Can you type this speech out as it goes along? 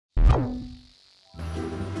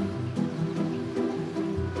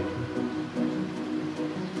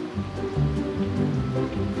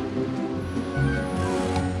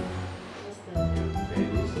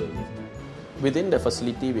Within the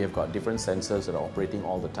facility, we have got different sensors that are operating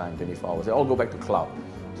all the time, 24 hours. They all go back to cloud.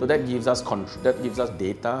 So that gives us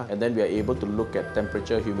data, and then we are able to look at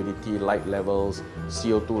temperature, humidity, light levels,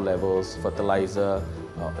 CO2 levels, fertilizer,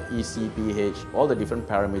 EC, pH, all the different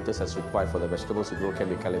parameters as required for the vegetables to grow can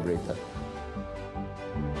be calibrated.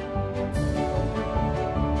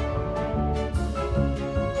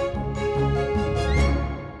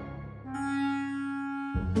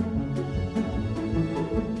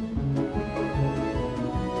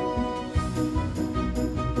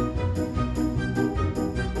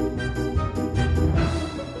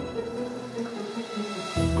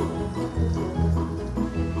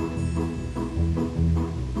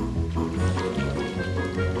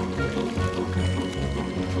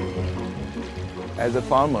 As a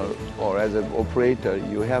farmer or as an operator,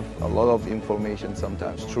 you have a lot of information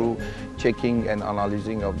sometimes through checking and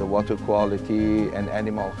analyzing of the water quality and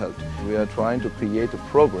animal health. We are trying to create a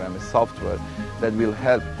program, a software that will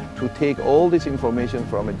help to take all this information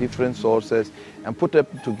from different sources and put it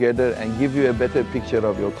together and give you a better picture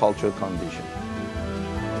of your culture condition.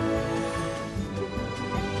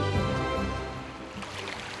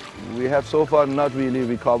 We have so far not really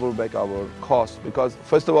recovered back our costs because,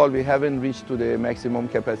 first of all, we haven't reached to the maximum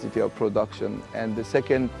capacity of production, and the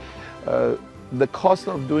second, the cost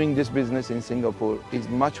of doing this business in Singapore is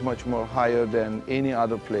much more higher than any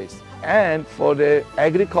other place. And for the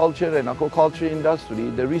agriculture and aquaculture industry,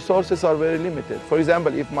 the resources are very limited. For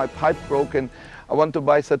example, if my pipe broken, I want to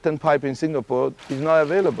buy certain pipe in Singapore, it's not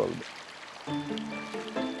available.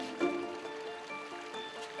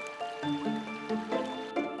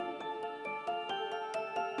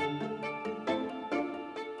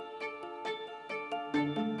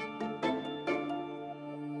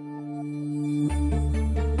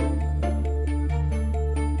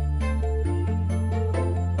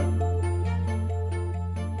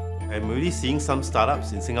 I'm already seeing some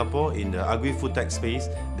startups in Singapore in the agri-food tech space.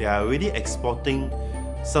 They are already exporting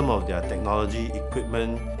some of their technology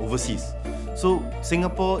equipment overseas. So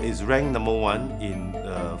Singapore is ranked #1 in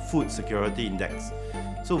the Food Security Index.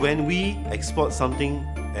 So when we export something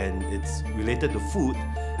and it's related to food,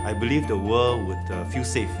 I believe the world would feel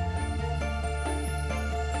safe.